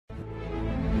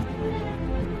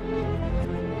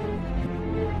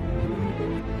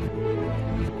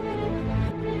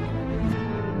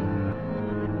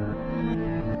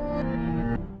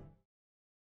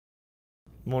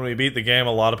When we beat the game,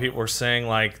 a lot of people were saying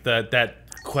like that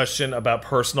question about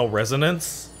personal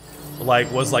resonance, like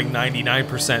was like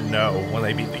 99% no when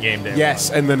they beat the game. Day Yes,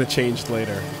 one. and then it changed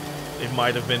later. It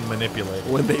might have been manipulated.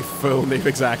 When they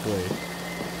exactly.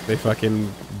 They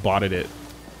fucking botted it.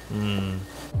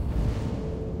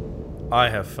 I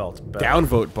have felt better.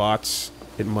 Downvote bots.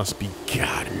 It must be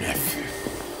God enough.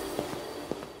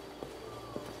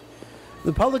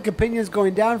 The public opinion is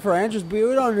going down for androids, but we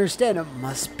don't understand. It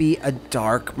must be a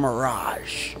dark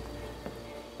mirage.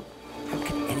 How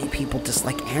can any people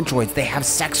dislike androids? They have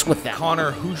sex with them. Connor,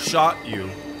 who shot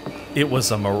you? It was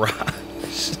a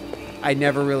mirage. I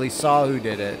never really saw who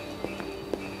did it.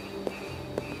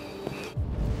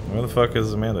 Where the fuck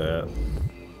is Amanda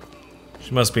at?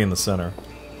 She must be in the center.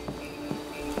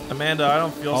 Amanda, I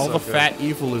don't feel All so the good. fat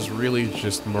evil is really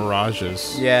just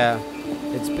mirages. Yeah.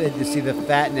 It's good to see the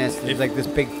fatness. There's like this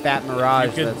big fat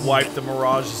mirage. You could wipe the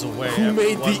mirages away. Who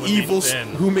made everyone the would be evil? thin.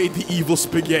 Who made the evil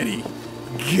spaghetti?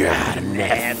 God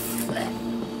enough.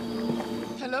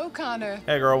 Hello, Connor.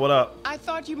 Hey girl, what up? I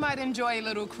thought you might enjoy a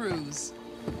little cruise.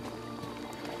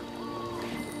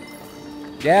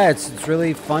 Yeah, it's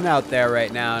really fun out there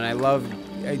right now, and I love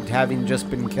having just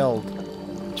been killed.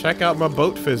 Check out my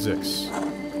boat physics.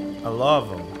 I love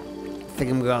them. I think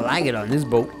I'm gonna like it on this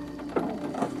boat.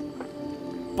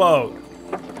 Boat.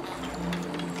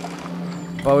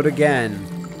 Boat again.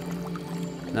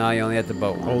 No, you only had the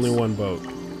boat once. Only one boat.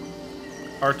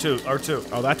 R2, R2.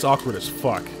 Oh, that's awkward as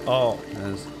fuck. Oh,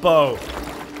 Yes. boat.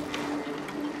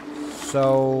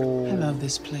 So... I love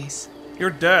this place.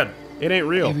 You're dead. It ain't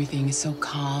real. Everything is so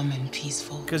calm and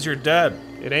peaceful. Because you're dead.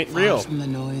 It ain't Far real. from the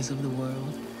noise of the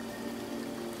world.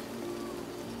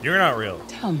 You're not real.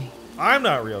 Tell me, I'm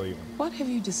not real even. what have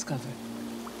you discovered?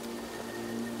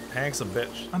 Hank's a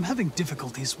bitch. I'm having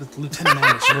difficulties with Lieutenant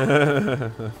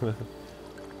Anderson.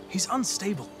 He's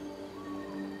unstable.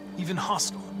 Even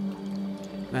hostile.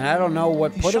 Man, I don't know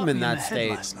what He put shot him in me that the head state.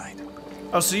 last night.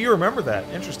 Oh, so you remember that.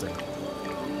 Interesting.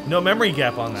 No memory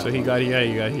gap on that. So he got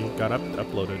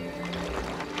uploaded.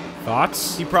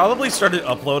 Thoughts? He probably started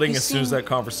uploading You as soon as seem- that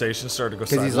conversation started to go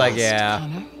Because he's sideways. like, yeah,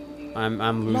 Connor?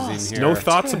 I'm losing Lost. here. No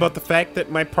thoughts Sure. about the fact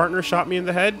that my partner shot me in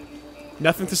the head?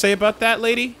 Nothing to say about that,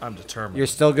 lady? I'm determined. You're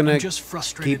still gonna I'm just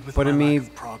frustrated keep with putting my me lack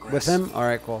of progress. with him?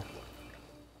 Alright, cool.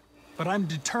 But I'm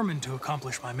determined to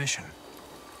accomplish my mission.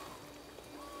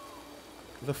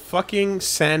 The fucking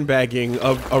sandbagging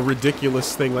of a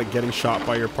ridiculous thing like getting shot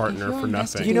by your partner If your for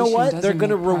nothing. You know what? Doesn't They're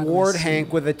gonna make progress reward soon.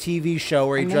 Hank with a TV show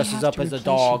where he I may dresses have up to as a replace you,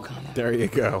 dog. Connor. There you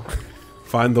go.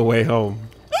 Find the way home.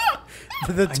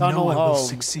 The I tunnel know I will home.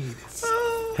 succeed.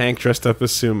 Hank dressed up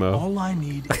as sumo. All I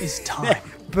need is time.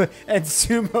 And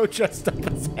Sumo dressed up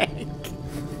as Hank.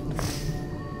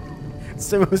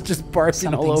 Sumo's just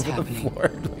barking all Something's over the happening.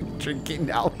 floor, like drinking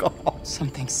alcohol.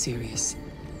 Something serious.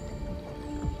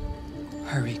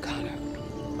 Hurry, Connor.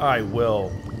 I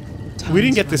will. We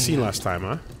didn't Time's get this scene running out. last time,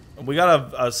 huh? We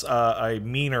got a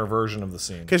meaner version of the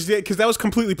scene. Because that was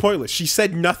completely pointless. She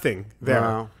said nothing there.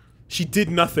 Wow. She did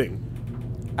nothing.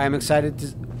 I'm excited to...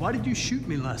 Why did you shoot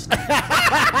me last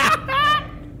night?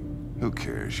 Who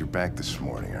cares? You're back this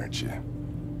morning, aren't you?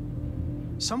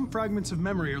 Some fragments of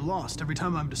memory are lost every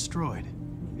time I'm destroyed.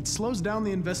 It slows down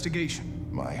the investigation.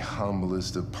 My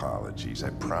humblest apologies. I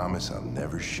promise I'll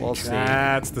never shake We'll your see.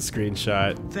 That's the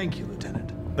screenshot. Thank you,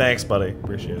 Lieutenant. Thanks, buddy.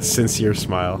 Appreciate it. Sincere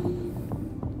smile.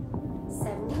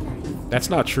 That's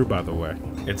not true, by the way.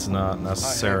 It's not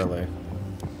necessarily.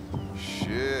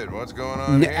 Shit, what's going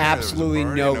on here? There was a Absolutely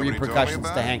party no and nobody told me repercussions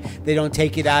about to it? Hank. They don't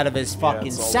take it out of his fucking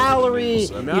it's all over the salary. news.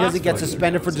 He No, doesn't get it's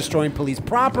suspended for destroying police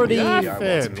property.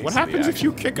 Nothing. What happens if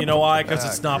you kick You him? know why? Because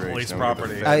it's not Great, police don't get the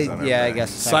property. feds on our Yeah, I back.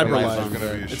 guess. Cyberlife. It's gonna be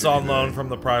a It's shitty on loan day. from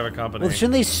the private company. Well,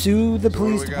 shouldn't they sue the what do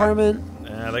police we got? department?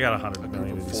 Yeah, they got 100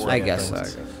 million. to do I some guess so.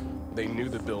 things. They knew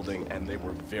the building and they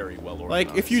were very well organized.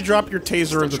 Like, if you drop your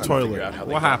taser in the Still trying to figure toilet, out how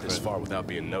they what got this happened? far without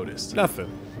being noticed. Nothing.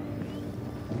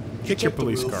 Kick your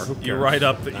police car. Who You cares? write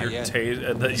up that Not your yet.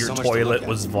 that your So much to look toilet at.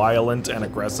 was violent and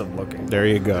aggressive looking. There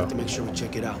you go. To make sure we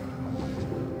check it out.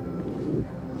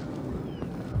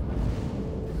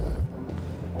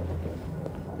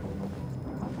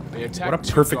 They attacked What a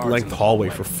two perfect guards in length the hallway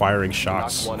hallway. for firing Knocked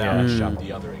shots. one out and shot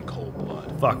the other in cold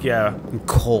blood. Fuck yeah.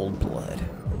 Cold blood.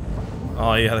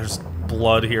 Oh yeah, there's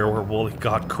blood here where Wooly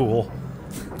got cool.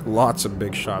 Lots of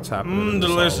big shots happening. in this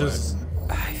Delicious.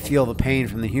 I feel the pain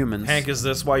from the humans. Hank, is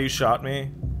this why you shot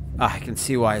me? I can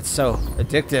see why it's so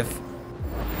addictive.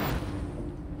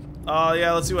 Oh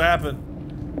yeah, let's see what happened.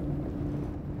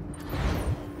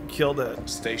 Killed it.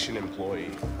 Station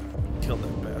employee. Killed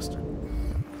that bastard.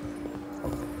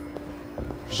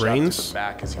 Shot Brains? to the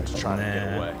back as he was trying to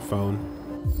get Nah. away. Phone.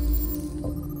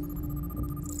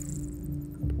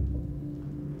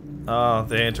 Oh,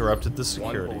 they interrupted the One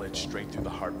security. bullet straight through the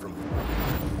heart from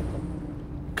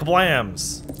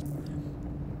Kablams!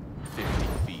 50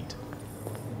 feet.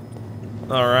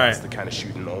 Alright. That's the kind of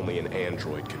shooting only an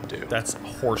android could do. That's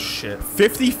horse shit.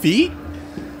 50 feet?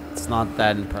 It's not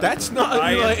that impressive. That's not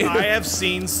I like, have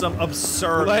seen some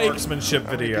absurd Like- marksmanship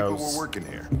How many people were videos working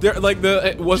here? there, like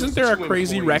wasn't there a Two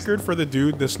crazy employees. record for the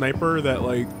dude, the sniper that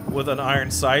like with an iron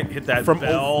sight, hit that from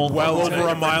bell. well over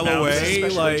a mile away?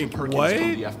 Special Like Agent Perkins what?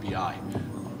 from the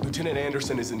FBI. Lieutenant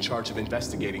Anderson is in charge of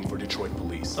investigating for Detroit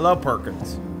police. Hello,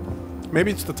 Perkins.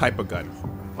 Maybe it's the type of gun.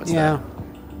 What's Yeah.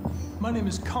 My name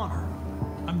is Connor.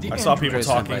 I'm the I saw people Android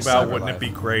sent talking by about, CyberLife. wouldn't it be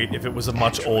great if it was a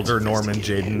much older Norman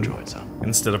Jaden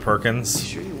instead of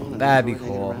Perkins? That'd be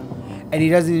cool. And he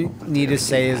doesn't need to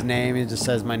say his name. He just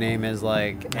says, "My name is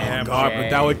like." Oh, God, but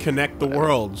that would connect the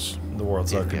worlds. The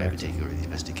world's The are FBI would connected. take over the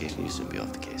investigation. You soon be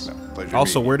off the case. Pleasure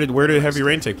Also, meeting where did Heavy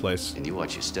Rain take place? And you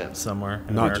watch your steps. Somewhere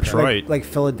in Not America. Detroit. Like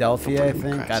Philadelphia, I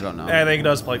think. I don't know. Yeah, I think it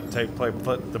does play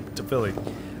to Philly.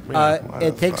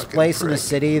 It takes fucking place in a prick.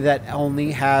 city that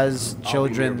only has I'll be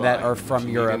children nearby. that are If from you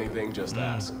need Europe Anything, just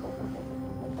ask.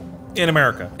 In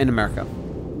America. in America.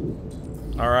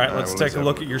 Alright, let's well, take let's a have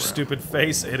look a at your look around. stupid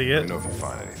face, Let me idiot. know if you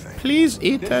find anything. Please,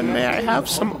 Ethan, may I have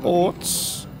some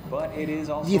oats? But it is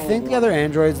also Do you think the other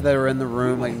androids that are in the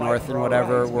room, like North and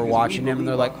whatever, were watching him and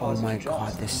they're like, "Oh my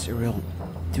God, this serial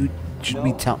dude should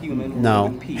we tell?"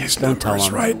 No, don't tell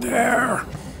him. right there.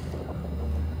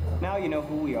 Now you know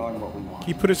who we are and what we want.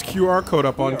 He put his QR code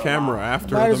up on camera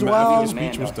after Might as well. after the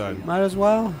speech was done. Might as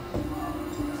well.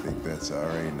 I think that's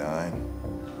RA9.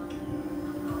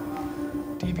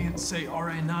 Deviants say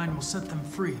RA9 will set them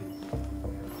free.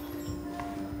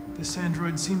 This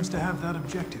android seems to have that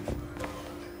objective.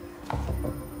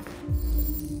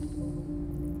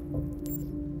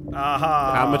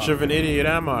 Aha! How much of an idiot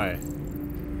am I?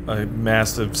 A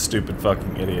massive, stupid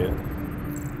fucking idiot.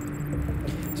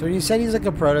 So when you said he's like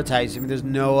a prototype, I mean, there's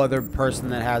no other person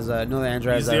that has a no other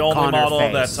android He's has the a only Connor model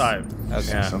of that face. type. Okay.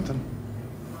 Yeah. Something?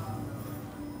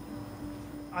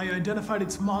 I identified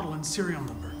its model and serial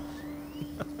number.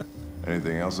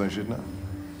 Anything else I should know?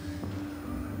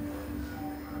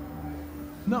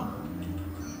 No.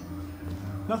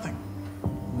 Nothing.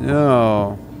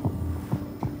 No.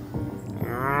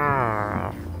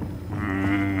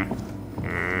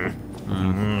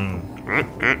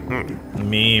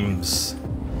 Memes.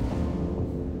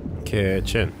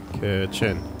 Kitchen.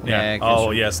 Yeah,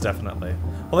 Oh, yes, definitely.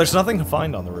 Well, there's nothing to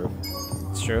find on the roof.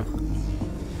 It's true.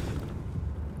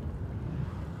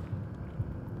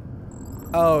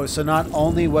 Oh, so not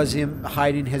only was him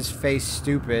hiding his face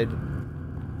stupid,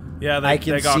 Yeah, I they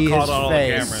can got see caught his on all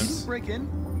face. the Did cameras. you break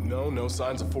in? No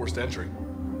signs of forced entry.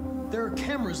 There are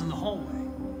cameras in the hallway.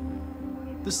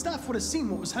 The staff would have seen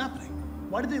what was happening.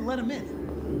 Why did they let him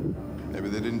in? Maybe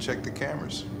they didn't check the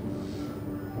cameras.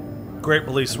 Great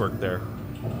police work there.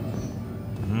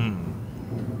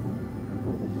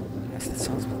 yes, that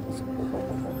sounds.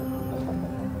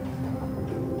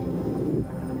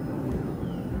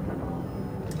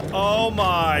 Oh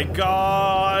my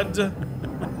god!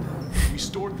 We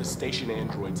stored the station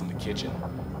androids in the kitchen.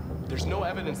 There's no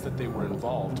evidence that they were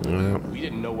involved. We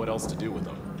didn't know what else to do with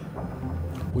them.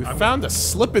 We found a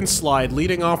slip and slide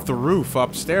leading off the roof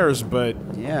upstairs, but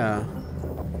Yeah.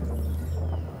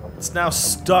 It's now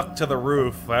stuck to the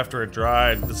roof after it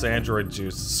dried. This android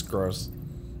juice is gross.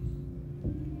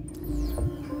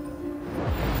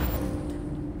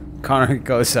 Connor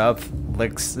goes up,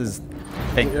 licks his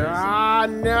fingers.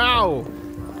 no.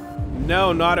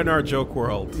 No, not in our joke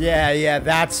world. Yeah,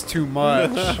 that's too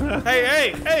much.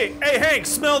 Hey, Hank,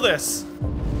 smell this!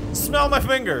 Smell my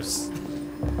fingers!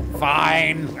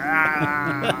 Fine.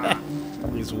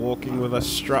 He's walking with a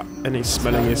strut and he's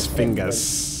smelling his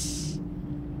fingers.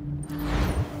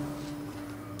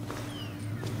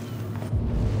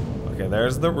 Okay,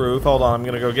 there's the roof. Hold on, I'm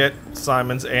gonna go get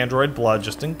Simon's android blood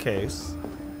just in case.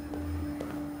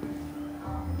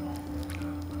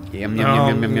 Yum, yum,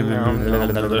 yum, yum, yum, yum, yum,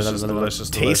 yum. Delicious, delicious,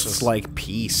 Tastes delicious. like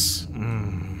peace.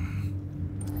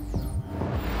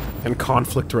 And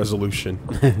conflict resolution.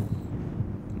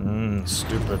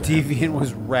 Stupid. Deviant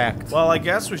was wrecked. Well, I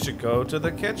guess we should go to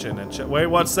the kitchen and check. Wait,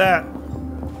 what's that?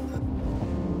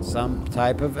 Some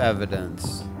type of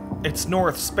evidence. It's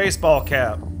North Spaceball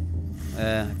Cap.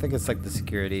 I think it's like the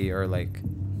security or like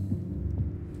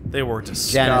They were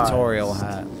disguised. janitorial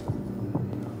hat.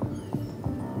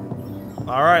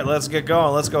 All right, let's get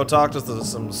going. Let's go talk to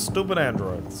some stupid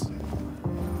androids.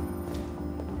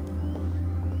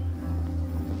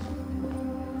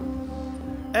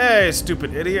 Hey,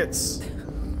 stupid idiots.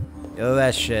 Yo,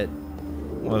 that shit.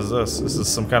 What is this? This is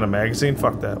some kind of magazine?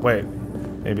 Fuck that. Wait.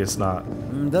 Maybe it's not.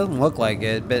 Doesn't look like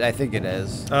it, but I think it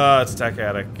is. It's Tech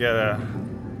Addict. Get out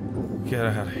of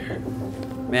here.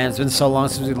 Man, it's been so long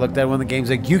since we looked at one of the games.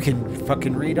 Like, you can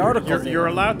fucking read articles. You're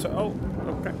allowed to. Oh,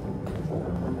 okay.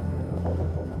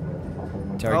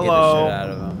 Interrogate Hello. the shit out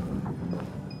of him.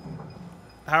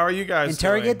 How are you guys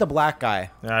Interrogate the doing? black guy.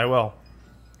 Yeah, I will.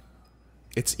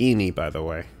 It's Eni, by the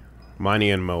way. Monty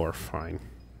and Mo are fine.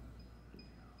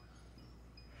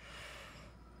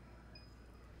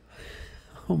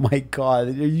 Oh my god,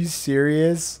 are you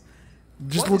serious?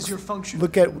 Just What is your function?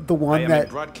 look at the I one am that a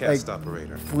broadcast like,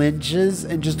 operator. flinches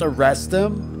and just arrest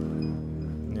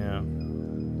him. Yeah.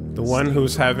 The one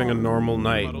who's having a normal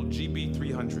night. Model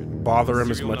GB300. Bother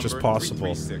him as Serial much as number possible.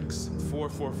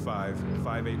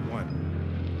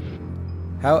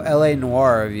 336-445-581. How LA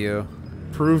Noir of you.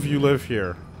 Prove you live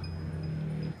here.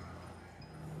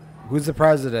 Who's the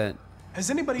president? Has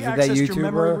anybody Is it that accessed your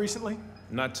memory YouTuber? recently?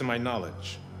 Not to my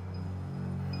knowledge.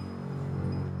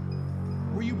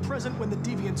 Were you present when the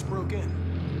deviants broke in?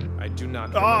 I do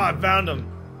not. Oh, I remember. found him.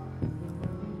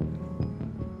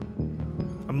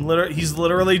 He's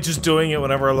literally just doing it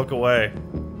whenever I look away.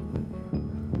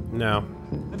 No.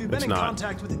 Have you been It's in not.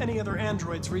 contact with any other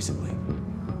androids recently?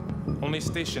 Only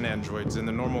station androids in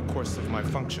the normal course of my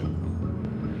function.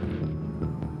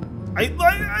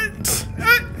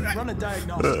 Run a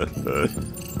diagnostic.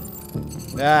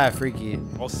 Ah, freaky.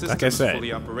 All systems Like I said,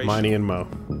 fully operational. Monty and Mo.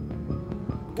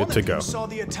 Good One to of go. you saw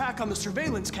the attack on the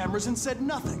surveillance cameras and said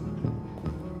nothing.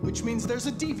 Which means there's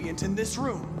a deviant in this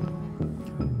room.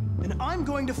 And I'm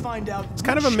going to find out. It's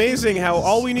kind of amazing how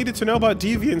all we needed to know about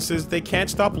deviants is they can't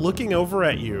stop looking over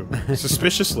at you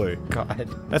suspiciously. God.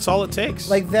 That's all it takes.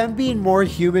 Like, them being more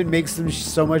human makes them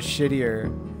so much shittier.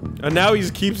 And now he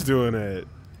keeps doing it.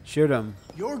 Shoot him.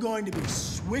 You're going to be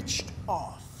switched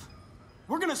off.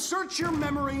 We're going to search your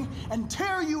memory and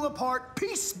tear you apart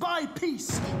piece by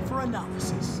piece for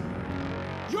analysis.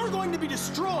 You're going to be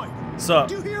destroyed. So,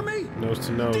 Do you hear me? Nose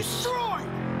to nose. Destroyed.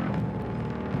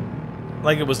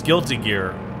 like it was Guilty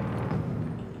Gear.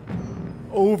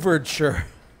 Overture.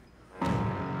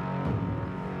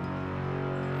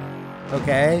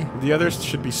 Okay. The others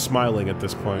should be smiling at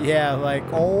this point. Yeah, like,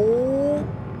 oh.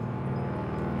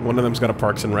 One of them's got a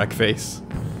Parks and Rec face.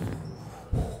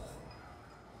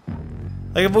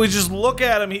 Like if we just look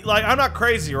at him, I'm not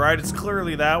crazy, right? It's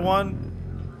clearly that one.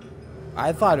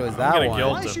 I thought it was that gonna one.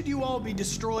 kill Why him. should you all be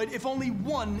destroyed if only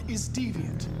one is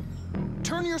deviant?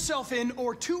 Turn yourself in,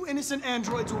 or 2 innocent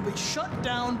androids will be shut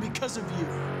down because of you.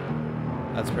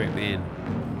 That's pretty mean.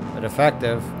 But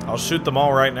effective. I'll shoot them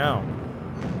all right now.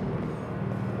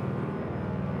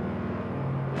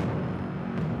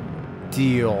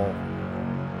 Deal.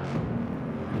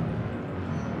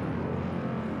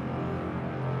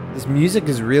 This music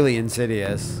is really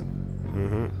insidious.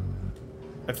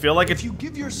 I feel like If you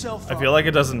give yourself I up, feel like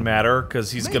it doesn't matter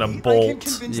because he's gonna maybe I can bolt.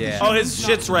 convince the Yeah. Oh, his humans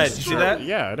shit's not to red. You see destroy that?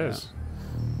 Yeah, it is.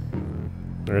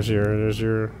 There's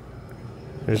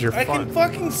your I fun. can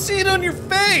fucking see it on your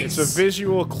face. It's a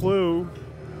visual clue.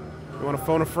 You want to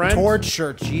phone a friend?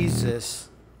 Torture, Jesus.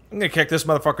 I'm gonna kick this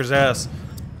motherfucker's ass.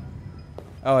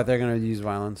 Oh, they're gonna use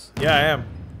violence. Yeah, I am.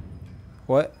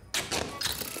 What?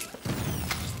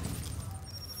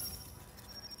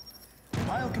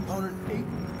 Biocomponent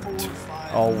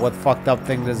 845 Oh, what fucked up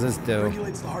thing does this do?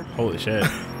 regulates the heartbeat. Holy shit.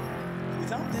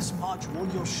 Without this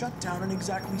module, you'll shut down in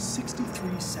exactly 63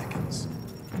 seconds.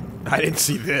 I didn't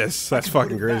see this. That's Put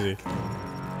fucking it crazy. back.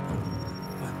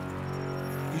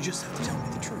 But you just have to tell me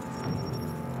the truth.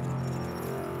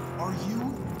 Are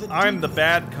you the I'm the deviant?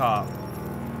 bad cop.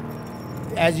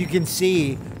 As you can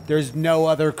see, there's no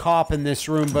other cop in this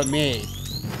room but me.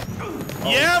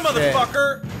 Yeah, shit.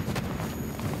 motherfucker.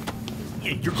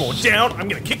 Yeah, you're going down. I'm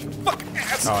gonna kick your fucking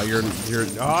ass. Oh, you're.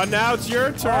 Oh, now it's your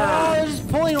Oh, turn. they're just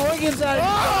pulling organs out of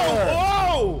each other.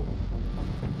 Oh!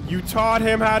 You taught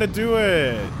him how to do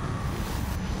it.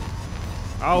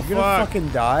 Oh, You're gonna fuck. fucking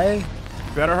die.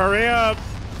 Better hurry up.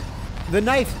 The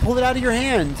knife, pull it out of your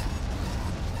hand.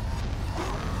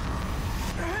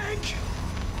 Hank,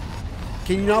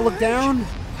 Can you not look down?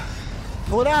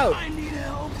 Pull it out. I need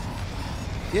help.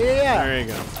 Yeah. There you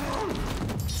go.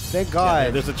 Thank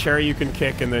God. There's a cherry you can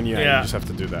kick, and then you Yeah. just have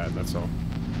to do that. That's all.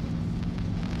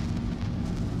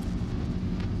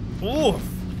 Ooh.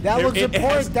 that it- looks it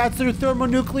important. has- That's their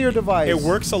thermonuclear device. It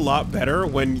works a lot better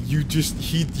when you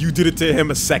did it to him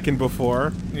a second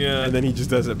before. Yeah. And then he just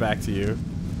does it back to you.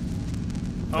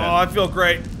 Oh, I feel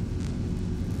great.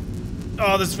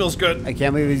 Oh, this feels good. I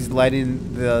can't believe he's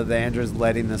letting the android's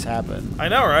letting this happen. I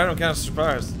know, right? I'm kind of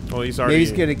surprised. Well, he's already. Maybe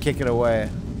he's gonna kick it away.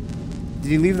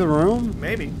 Did he leave the room?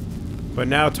 Maybe. But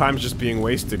now time's just being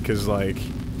wasted because like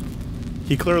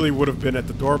He clearly would have been at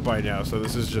the door by now, so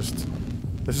this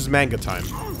is manga time.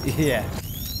 Yeah.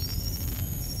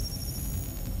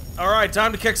 All right,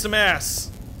 time to kick some ass.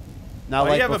 Not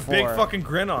like you have before. a big fucking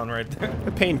grin on right there.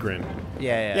 A pain grin.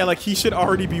 Yeah. Yeah, like he should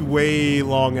already be way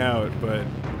long out, but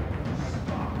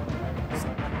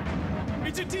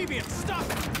It's a deviant. Stop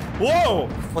it. Whoa!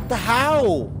 What the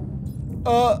hell?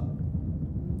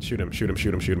 shoot him, shoot him,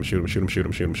 shoot him, shoot him, shoot him, shoot him, shoot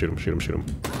him, shoot him, shoot him, shoot him, shoot him.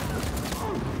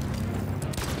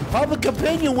 Public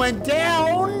opinion went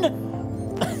down.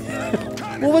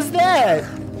 What was that?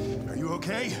 Are you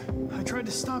okay? I tried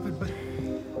to stop it, but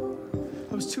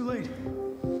I was too late.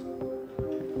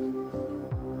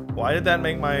 Why did that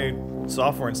make my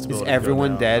software Is instability go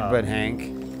everyone down? dead but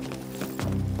Hank?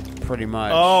 Pretty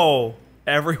much. Oh,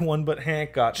 everyone but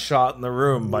Hank got shot in the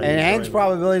room by And you Hank's joining.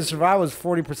 probability to survive was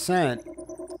 40%.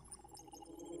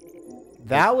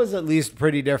 That was at least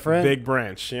pretty different. Big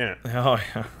branch, yeah. Oh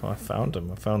yeah, I found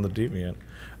him. I found the deviant.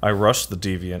 I rushed the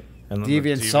deviant, and then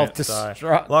Deviant the self-destructs.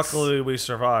 died. Luckily, we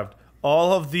survived.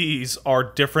 All of these are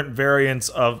different variants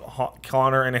of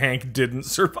Connor and Hank didn't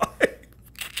survive.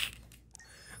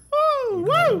 Woo!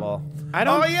 Woo! I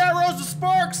don't. Oh yeah, Rosa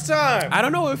Sparks time. I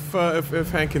don't know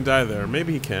if Hank can die there.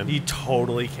 Maybe he can. He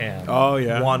totally can. Oh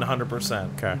yeah.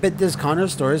 100%. Okay. But does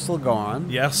Connor's story still go on?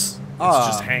 Yes. It's Ah.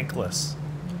 just Hankless.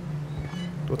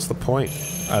 What's the point?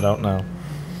 I don't know.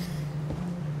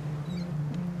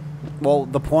 Well,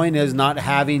 the point is not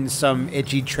having some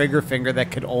itchy trigger finger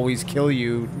that could always kill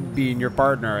you being your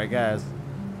partner, I guess.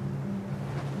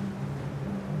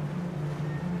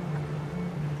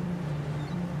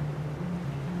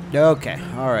 Okay,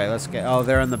 alright, let's get... Oh,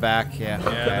 they're in the back, yeah. Yeah,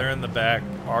 okay. they're in the back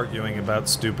arguing about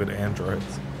stupid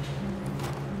androids.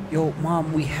 Yo,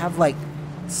 Mom, we have like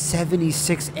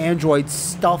 76 androids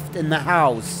stuffed in the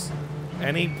house.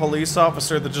 Any police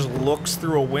officer that just looks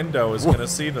through a window is gonna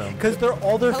see them. Because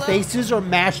all their Hello? faces are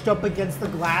mashed up against the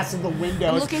glass of the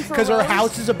windows. looking for Because our Rose.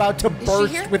 house is about to she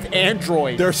burst here? with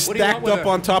androids. They're What do you want stacked with up her?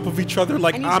 on top of each other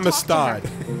like I need to talk to Amistad.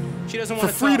 She doesn't For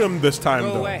want to freedom this time,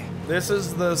 Go though. away. This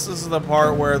is the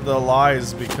part where the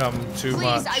lies become too Please,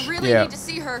 much. I really Yeah. need to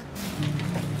see her.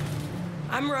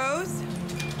 I'm Rose.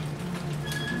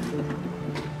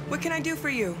 What can I do for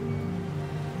you?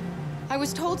 I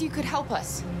was told you could help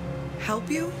us.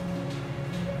 Help you?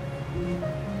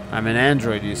 I'm an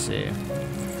android, you see.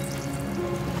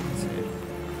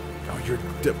 Oh, you're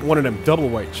one of them double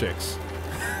white chicks.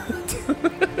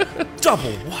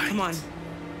 Double white. Come on.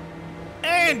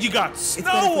 And you got It's better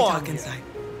if snow we on talk you. inside.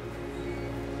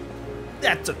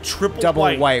 That's a triple Double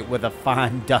white. white with a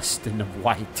fine dusting of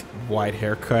white. White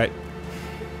haircut.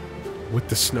 With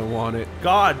the snow on it.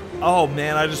 God, oh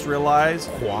man, I just realized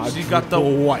she's got the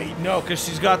Quadruple white. No, because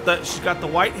she's got the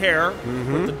white hair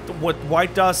with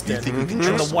white dust in,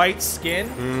 and the white skin,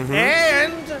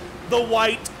 and the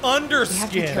white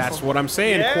underskin. That's what I'm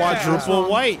saying. Yeah. Quadruple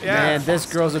white. Yeah. Man, this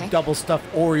girl's a double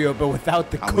stuffed Oreo, but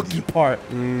without the cookie part.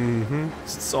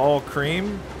 It's all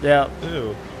cream. Yeah.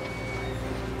 Ew.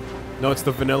 No, it's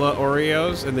the vanilla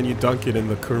Oreos, and then you dunk it in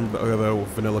the the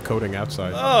vanilla coating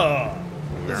outside. Oh,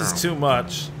 this is too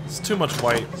much. It's too much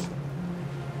white.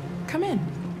 Come in.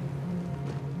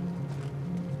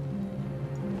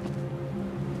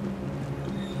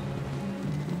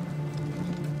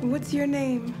 What's your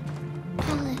name?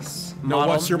 Alice. No,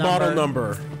 Model what's your model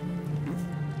number?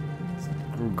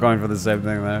 We're going for the same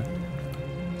thing there.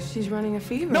 She's running a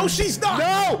fever. No, she's not.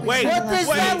 No! Wait, What is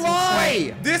wait. that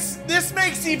lie? This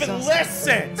makes even less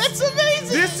sense. That's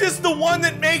amazing. This is the one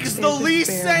that makes the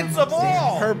least sense of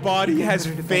all. Her body has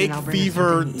fake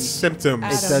fever symptoms.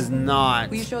 It does not.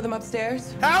 Will you show them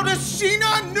upstairs? How does she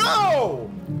not know?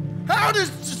 How does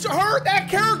that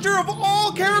character of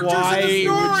all characters Why in the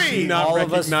story? would she not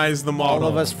recognize the model? All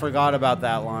of us forgot about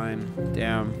that line.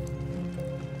 Damn.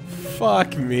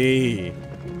 Fuck me.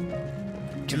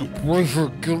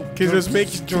 Because this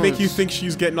makes to make you think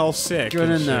she's getting all sick. Get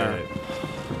and in there.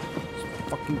 shit.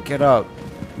 Fucking get up.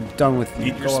 I'm done with you.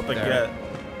 Eat your Go up there.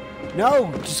 spaghetti.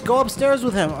 No, just go upstairs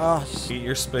with him. Oh, Eat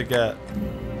your spaghetti.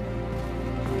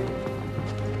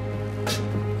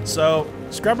 So,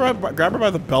 Just grab her by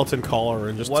the belt and collar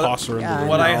and just What- toss her in Yeah, the room.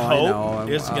 what I know, I hope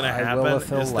know. is going to I will happen if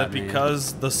he'll is that let me.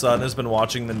 because the son has been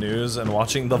watching the news and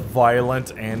watching the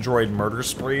violent android murder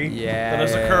spree that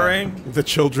is occurring, The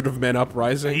Children of Men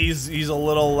uprising. he's a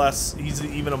little less. He's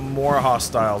even more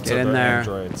hostile to Get in the there.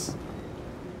 androids.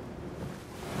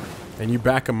 And you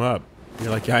back him up.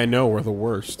 You're like, yeah, I know, we're the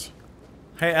worst.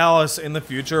 Hey Alice, in the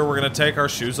future we're gonna take our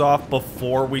shoes off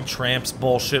before we tramps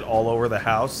bullshit all over the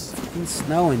house. fucking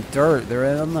snow and dirt. They're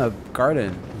in the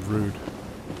garden. Rude.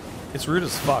 It's rude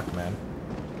as fuck, man.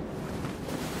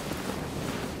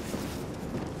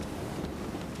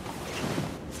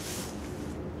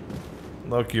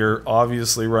 Look, you're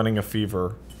obviously running a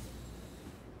fever.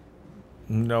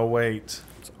 No, wait.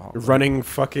 Running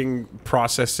fucking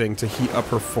processing to heat up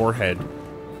her forehead.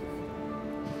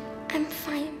 I'm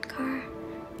fine, Gar.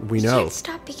 We You know. can't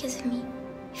stop because of me.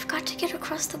 You've got to get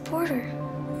across the border.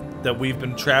 That we've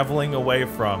been traveling away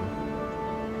from.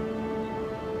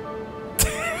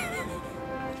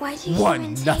 Why do you One,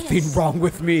 humans hate nothing us? wrong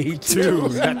with me. Two,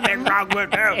 nothing wrong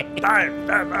with him.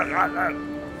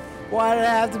 Why did it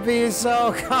have to be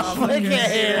so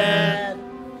complicated?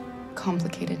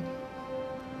 Complicated.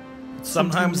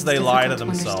 Sometimes they lie to difficult to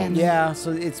themselves. understand. Yeah,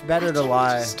 so it's better to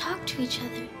lie. Just talk to each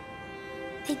other.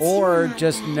 They'd see Or we're not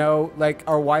just bad. know, like,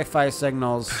 our Wi-Fi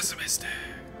signals.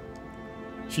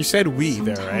 She said we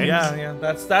there, right? Yeah, yeah.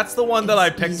 That's the one that I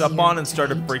picked up easier on and to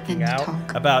started hate freaking than to out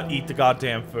talk. about eat the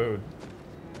goddamn food.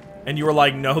 And you were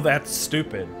like, no, that's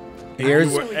stupid.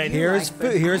 Here's And- here's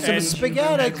food. Here's some and-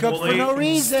 spaghetti and cooked for Wooly- no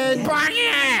reason. Maybe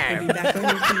back on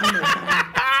your feet one more time.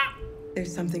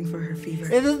 There's something for her fever.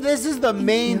 This is the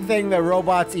main thing that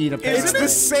robots eat. Apparently. It's the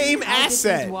same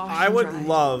asset. I would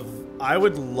love.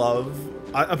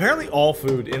 Apparently, all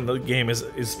food in the game is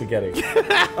spaghetti.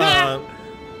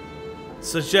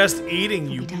 Suggest eating,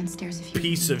 you Downstairs if you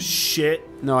piece of shit.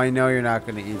 No, I know you're not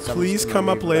going to eat. Please come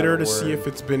up later to see if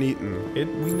it's been eaten.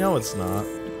 We know it's not.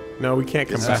 No, we can't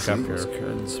come back up here.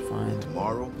 It's fine.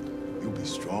 Tomorrow, you'll be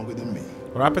stronger than me.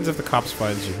 What happens if the cops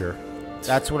finds you here?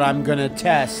 That's what I'm gonna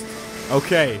test.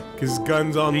 Okay, because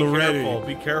gun's on the ready.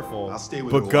 Be careful. I'll stay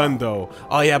with But you a gun while. though.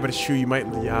 Oh yeah, but it's true. You might.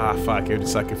 Yeah, fuck. It would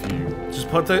suck if you.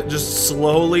 Just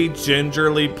slowly,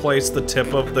 gingerly place the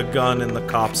tip of the gun in the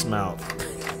cop's mouth.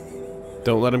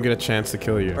 Don't let him get a chance to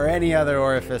kill you. Or any other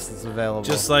orifice that's available.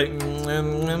 Just like.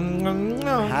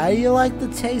 How do you like the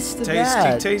taste of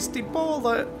that? Tasty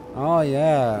bullet. Oh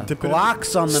yeah. Dip it in-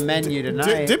 Glock's on the menu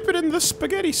tonight. Dip it in the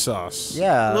spaghetti sauce.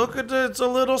 Yeah. Look at it. It's a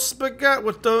little spaghetti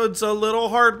with it's a little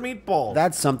hard meatball.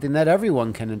 That's something that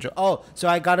everyone can enjoy. Oh, so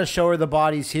I gotta show her the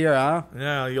bodies here, huh?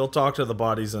 Yeah, you'll talk to the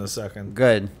bodies in a second.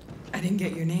 Good. I didn't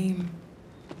get your name.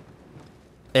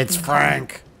 It's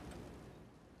Frank.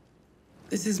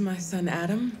 This is my son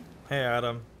Adam. Hey,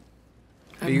 Adam.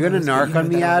 Are you gonna narc on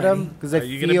me, Adam? Because I Are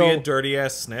you gonna be a feel dirty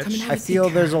ass snitch? I feel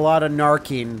there's a lot of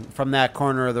narking from that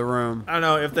corner of the room. I don't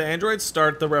know. If the androids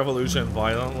start the revolution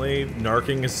violently,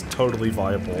 narking is totally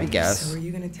viable. I guess. So are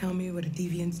you gonna tell me what a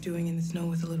deviant's doing in the snow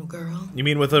with a little girl? You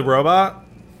mean with a robot?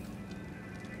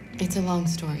 It's a long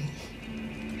story.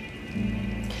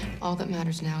 All that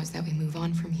matters now is that we move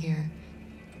on from here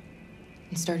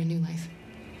and start a new life.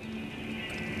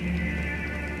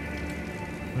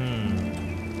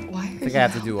 Why are I think I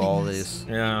have to do all these.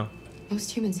 Yeah.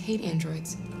 Most humans hate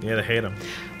androids. Yeah, they hate them.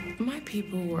 My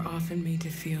people were often made to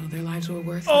feel their lives were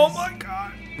worthless. Oh my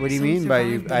god. What do you Some mean by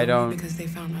you? survived I only don't. Because they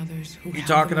found others who You held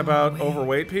talking them about away.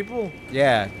 overweight people?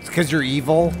 Yeah, it's because you're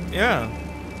evil. Yeah.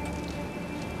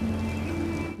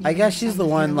 I guess she's the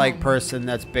one like person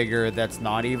that's bigger that's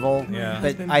not evil. Yeah.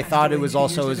 But I thought it was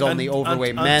also his only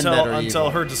overweight men that are until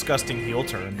evil. her disgusting heel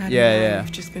turn. I don't Yeah, know, yeah.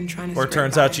 we've just been trying to Or it scrape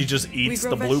turns by. out she just We eats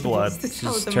grow the blue blood. vegetables to She sell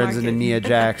at just the turns into market. Nia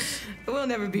Jax. We'll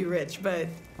never be rich, but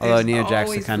Although there's Nia Jax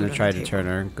always kind of food on tried the to table. turn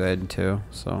her good too.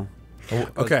 So.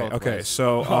 Okay.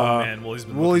 So. Oh man, Wooly's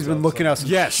been Wooly's been looking up some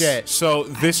Yes. shit. So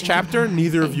this chapter,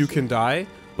 neither of you can die,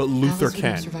 but Luther Alice would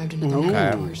have can. survived another Okay.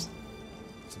 9 hours.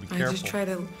 So be I careful. just try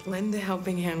to lend a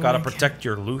helping hand. Gotta when I can. protect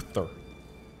your Luther.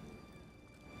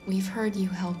 We've heard you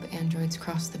help androids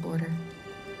cross the border.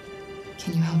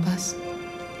 Can you help us?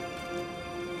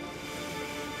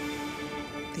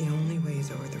 The only way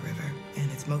is over the river, and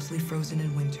it's mostly frozen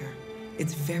in winter.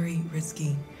 It's very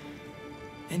risky.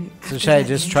 And So after should I that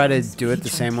just try to incident do it the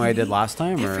speech same on way I did TV, last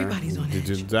time, or? Everybody's on edge.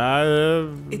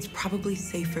 It's probably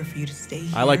safer for you to stay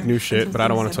here. I like new shit, until but I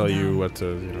don't want things to tell settle you down. what to,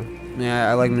 you know. Yeah,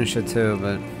 I like new shit too,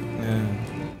 but Yeah.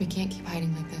 We can't keep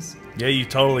hiding like this. Yeah, you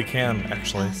totally can,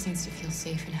 actually. Alice needs to feel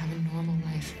safe and have a normal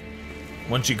life.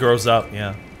 When she grows up,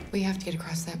 yeah. We have to get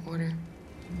across that border.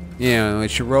 yeah, when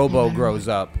she Robo grows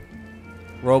up.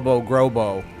 Robo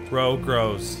Grobo. Ro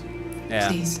grows. Yeah.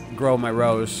 Please. Grow my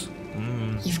rose.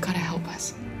 You've got to help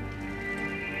us.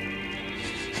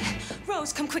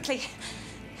 Rose, come quickly.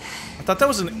 I thought that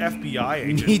was an FBI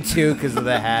agent. Me too, because of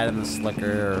the hat and the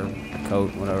slicker or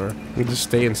coat, whatever. You just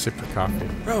stay and sip your coffee.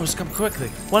 Rose, come quickly.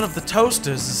 One of the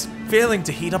toasters is failing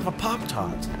to heat up a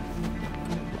Pop-Tart.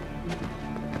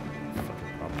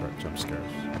 Fucking Pop-Tart jump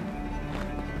scares.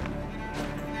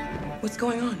 What's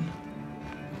going on?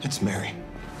 It's Mary.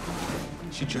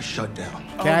 She just shut down.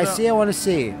 Can I see? I want to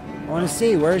see. I want to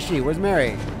see. Where is she? Where's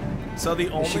Mary? So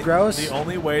the Is she gross?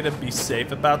 only way to be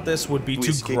safe about this would be We to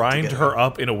escaped grind together. her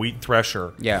up in a wheat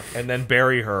thresher. Yeah. And then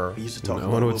bury her. We used to talk No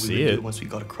about one would what we see would it. do once we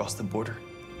got across the border.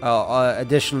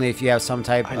 Additionally, if you have some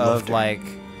type I loved of her. like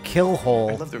kill hole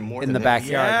I loved her more in than the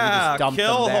anything. backyard, you Yeah, just dump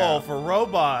kill them there. hole for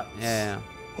robots. Yeah.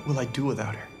 What will I do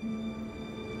without her?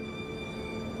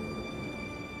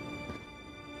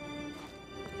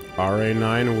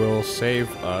 RA9 will save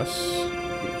us.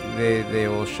 They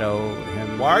will show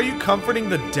him. Why are you comforting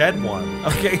the dead one?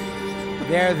 Okay.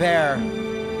 There.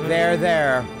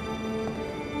 There.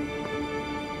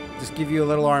 Just give you a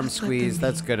little arm squeeze.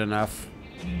 That's good enough.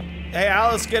 Hey,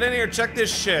 Alice, get in here. Check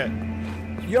this shit.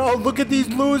 Yo, look at these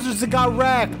losers that got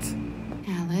wrecked.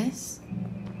 Alice?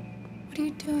 What are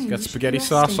you doing? Got You should spaghetti be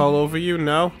sauce resting. all over you?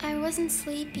 No? I wasn't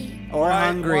sleepy. Or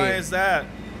hungry. Why is that?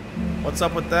 What's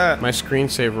up with that? My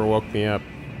screensaver woke me up.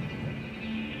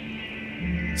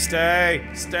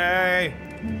 Stay.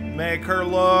 Make her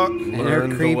look. In her Learn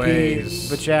the creepy ways.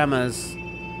 pajamas.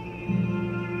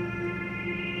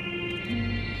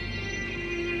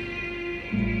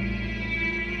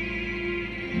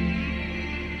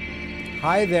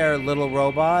 Hi there, little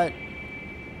robot.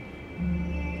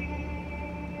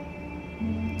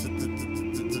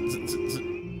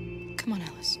 Come on,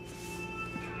 Alice.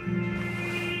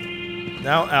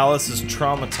 Now Alice is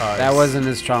traumatized. That wasn't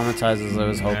as traumatized as I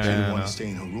was hoping. Yeah. I want to stay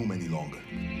in her room any longer.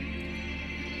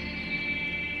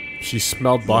 She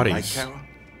smelled bodies. Right, Kara?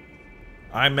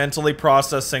 I'm mentally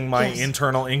processing my Yes.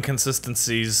 internal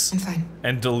inconsistencies I'm fine.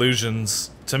 and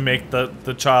delusions to make the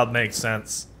child make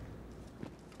sense.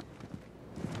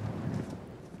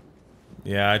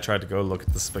 Yeah, I tried to go look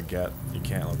at the spaghetti. You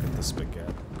can't look at the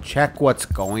spaghetti. Check what's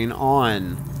going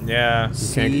on. Yeah.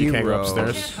 You can't go Zero.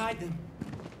 upstairs. Can't hide them.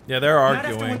 Yeah, they're Not after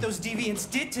arguing. what those deviants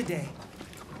did today.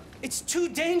 It's too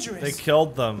dangerous. They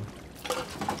killed them.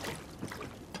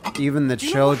 Even the Do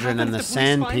you know what children and happened the if the police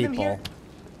sand find them people. here?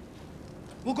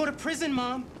 We'll go to prison,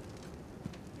 Mom.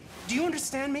 Do you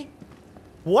understand me?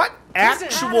 What Prison.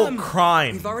 actual Adam.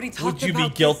 crime We've already would talked you be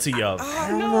about guilty this. of? I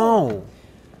don't know.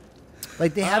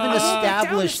 Like they haven't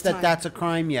established down that this that's a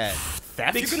crime yet.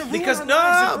 You're gonna ruin Because our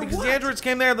lives over because what? the androids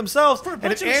came there themselves, For a and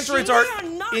bunch if of androids machines? are They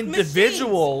are not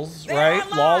individuals, machines. They right, are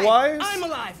alive. law-wise, I'm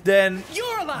alive. then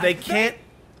You're alive. they can't.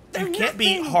 They're You can't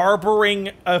be nothing. harboring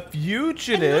a And none of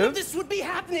fugitive. this would be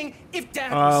happening if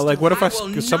Dad was Like, still what if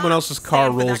alive. if someone else's car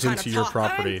stand for that rolls kind into of your talk.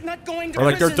 property? I'm not going to Or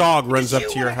like their prison dog runs because up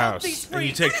to you your wanna help house. these And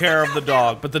you freaks. take care of the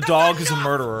dog, but the dog is a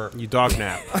murderer. You dog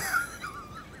nap.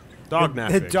 Dog The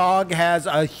napping. dog has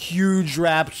a huge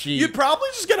rap sheet. You'd probably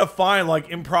just get a fine, like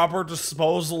improper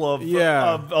disposal of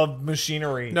Yeah. of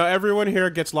machinery. No, everyone here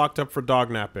gets locked up for dog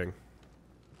napping.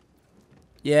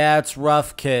 Yeah, it's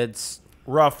rough, kids.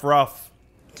 Rough.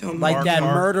 Don't Like mark that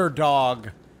Mark. murder dog.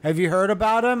 Have you heard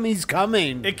about him? He's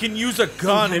coming. It can use a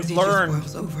gun. Sometimes It he just learned.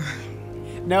 boils over.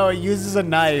 No, it uses a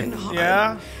knife. And hard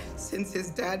Yeah, Since his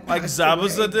dad like passed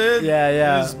Zabuza away. did.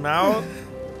 Yeah. In his mouth.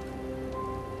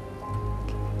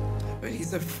 But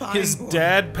he's a fine His boy.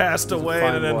 dad passed away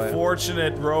in fine an boy.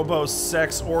 unfortunate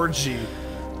robo-sex orgy.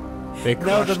 They No,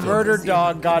 crushed the him. murder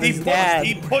dog got his dad.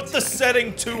 He put the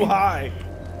setting too high.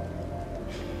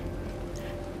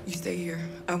 You stay here.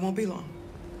 I won't be long.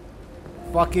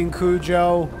 Fucking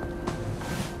Cujo.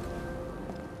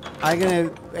 I'm gonna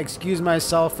excuse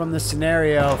myself from the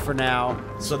scenario for now.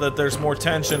 So that there's more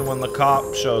tension when the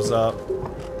cop shows up.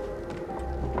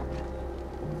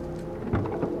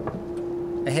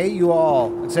 I hate you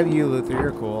all, except you, Luther.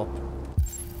 You're cool.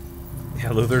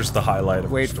 Yeah, Luther's the highlight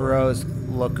of Wait the for story. Rose.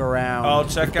 Look around. Oh,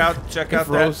 check out that.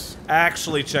 Rose-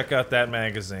 Actually, check out that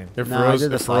magazine. If No, I Rose,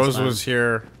 did this if last Rose time. was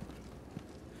here,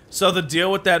 So the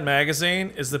deal with that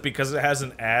magazine is that because it has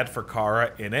an ad for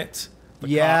Kara in it,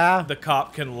 the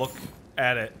cop can look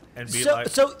at it and be like,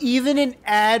 So even an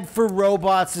ad for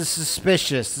robots is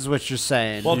suspicious, is what you're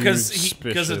saying. well, because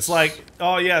Suspicious. it's like,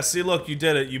 oh yeah, see, look, you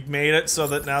did it. You made it so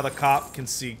that now the cop can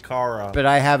see Kara. But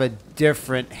I have a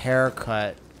different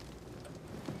haircut.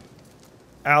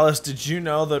 Alice, did you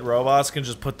know that robots can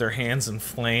just put their hands in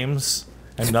flames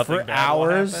and nothing For bad will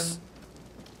hours? happen?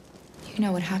 You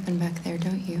know what happened back there,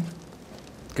 don't you?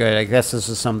 Good. I guess this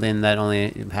is something that only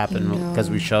happened You know because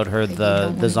we showed her that you the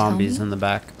don't wanna zombies tell me? in the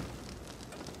back.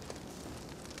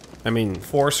 I mean,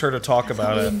 Force her to talk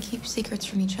about we it. didn't keep secrets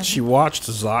from each other. she watched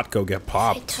Zotko get If I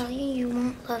popped. tell you, you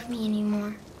won't love me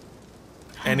anymore.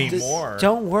 Anymore.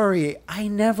 Don't worry, I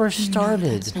never No,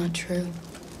 started. that's not true.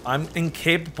 I'm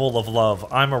incapable of love.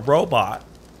 I'm a robot.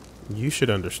 You should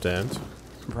understand.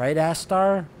 Right,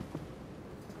 Astar?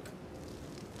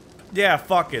 Yeah,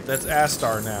 fuck it. That's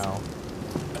Astar now.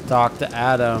 Talk to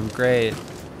Adam. Great.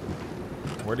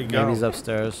 Where'd he go? Maybe he's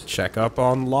upstairs. Check up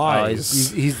on Oh,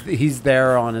 lies. he's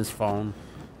there on his phone.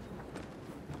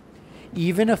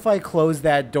 Even if I close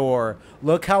that door,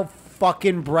 look how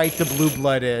fucking bright the blue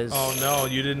blood is. Oh no,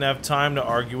 you didn't have time to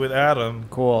argue with Adam.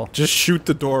 Cool. Just shoot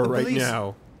the door right police.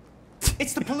 now.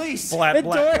 It's the police. Blat,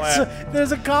 blat, blat.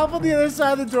 There's a cop on the other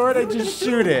side of the door, and I just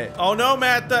shoot it. Oh no,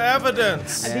 Matt, the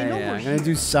evidence. Yeah, I'm gonna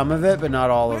do some of it, but not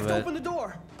all of it. Open the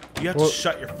door. You have to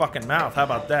shut your fucking mouth. How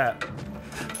about that?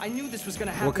 I knew this was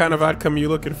gonna happen. What kind of outcome are you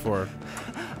looking for?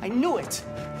 I knew it.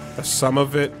 A sum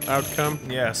of it outcome?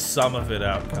 Yeah, some of it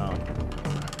outcome.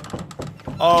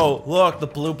 Oh, look, the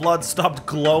blue blood stopped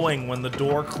glowing when the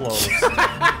door closed.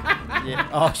 Yeah.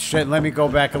 Oh shit, let me go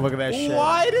back and look at that shit.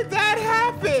 Why did that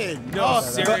happen? No, And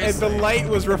seriously. the light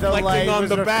was reflecting light on was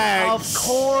the bags. Of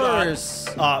course.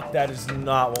 That is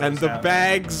not what And was the happening.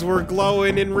 bags were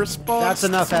glowing in response. That's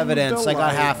enough to evidence. the I got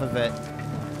light. half of it.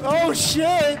 Oh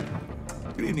shit!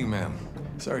 Good evening, ma'am.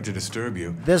 Sorry to disturb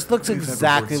you. This looks We've had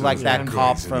exactly reports like of that androids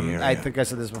cop in the from, area. I think I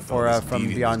said this before, All this from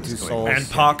deviance Beyond was Two going on. Souls.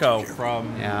 And Paco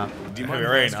from Yeah. Do you mind Heavy if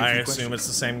I Rain. ask you a I few assume questions? it's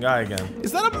the same guy again.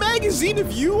 Is that a magazine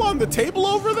of you on the table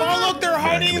over there? Oh, look, they're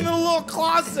hiding in the little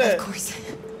closet. Of course.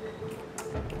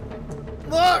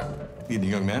 Look. Evening,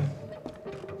 young man.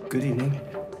 Good evening.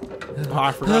 Oh,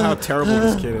 I forgot how terrible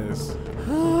this kid is.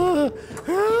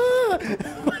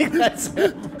 Like that's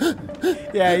him.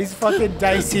 Yeah, he's fucking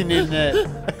dicing in it.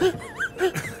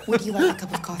 Would you like a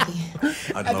cup of coffee?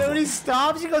 I'd And love then when he one.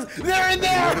 stops, he goes, "They're in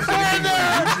there! They're in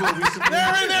there!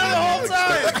 They're in there the whole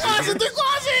time! The closet! The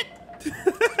closet!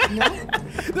 No?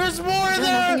 There's more in There's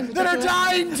there nothing in that are particular.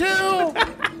 dying too!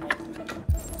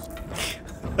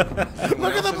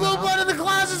 Look at the blue blood in the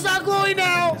closet! It's not glowing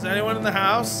now! Is anyone in the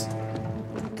house?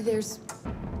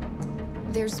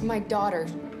 There's my daughter.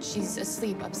 She's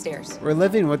asleep upstairs. We're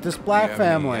living with this Do you black have any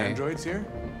family. androids here?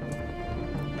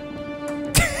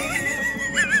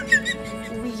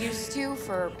 We used to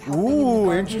for helping in the Ooh, garden, but we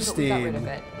got interesting. rid of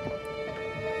it.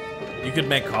 You could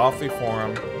make coffee for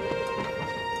him.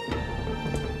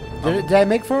 Did I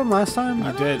make for him last time?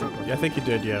 You did. I think you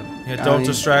did, yeah. Yeah, don't mean-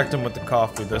 distract him with the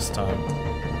coffee this time.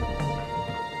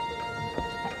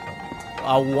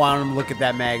 I want him to look at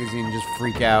that magazine and just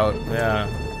freak out. Yeah.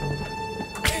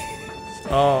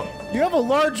 Oh. You have a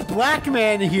large black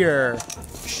man here.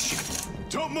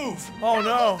 Don't move! Oh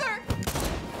no.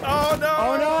 Oh no.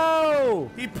 Oh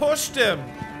no! He pushed him.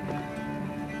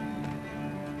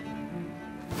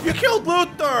 You killed Luther.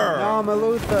 No, I'm a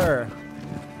Luther.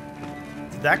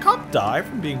 Did that cop die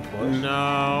from being pushed?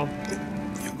 No.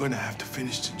 You're gonna have to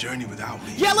finish the journey without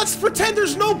me. Yeah, let's pretend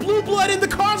there's no blue blood in the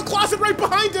car's closet right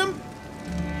behind him.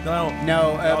 No.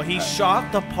 No, He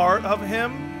shot the part of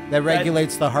him that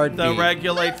regulates the heartbeat. that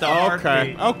regulate the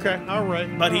Okay. heartbeat. Okay. All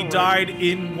right. But he died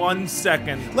in 1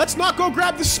 second. Let's not go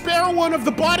grab the spare one of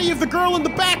the body of the girl in the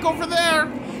back over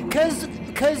there. Cause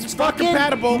not fucking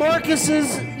compatible.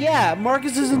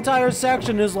 Marcus's entire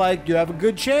section is like, you have a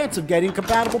good chance of getting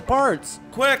compatible parts.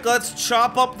 Quick, let's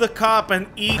chop up the cop and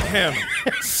eat him.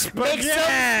 Make some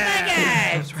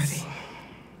spaghetti! It's ready.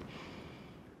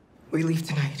 We leave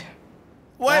tonight.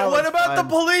 Wait, That what was about the fun.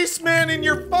 policeman in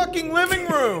your fucking living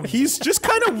room? He's just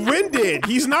kind of winded.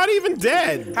 He's not even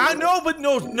dead. I know, but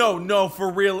no, for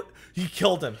real. He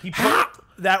killed him.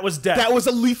 That was death. That was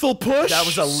a lethal push. That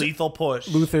was a lethal push.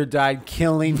 Luther died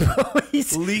killing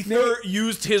police. Luther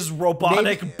used his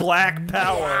robotic black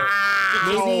power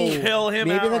to kill him.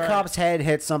 Maybe the outright. cop's head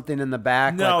hit something in the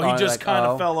back. No, like, he on- just like, kind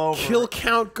of oh. fell over. Kill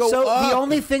count go So up. the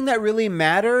only thing that really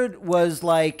mattered was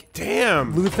like,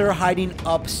 Damn. Luther hiding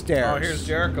upstairs. Oh, here's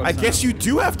Jericho. I guess you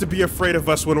do have to be afraid of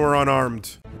us when we're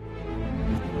unarmed.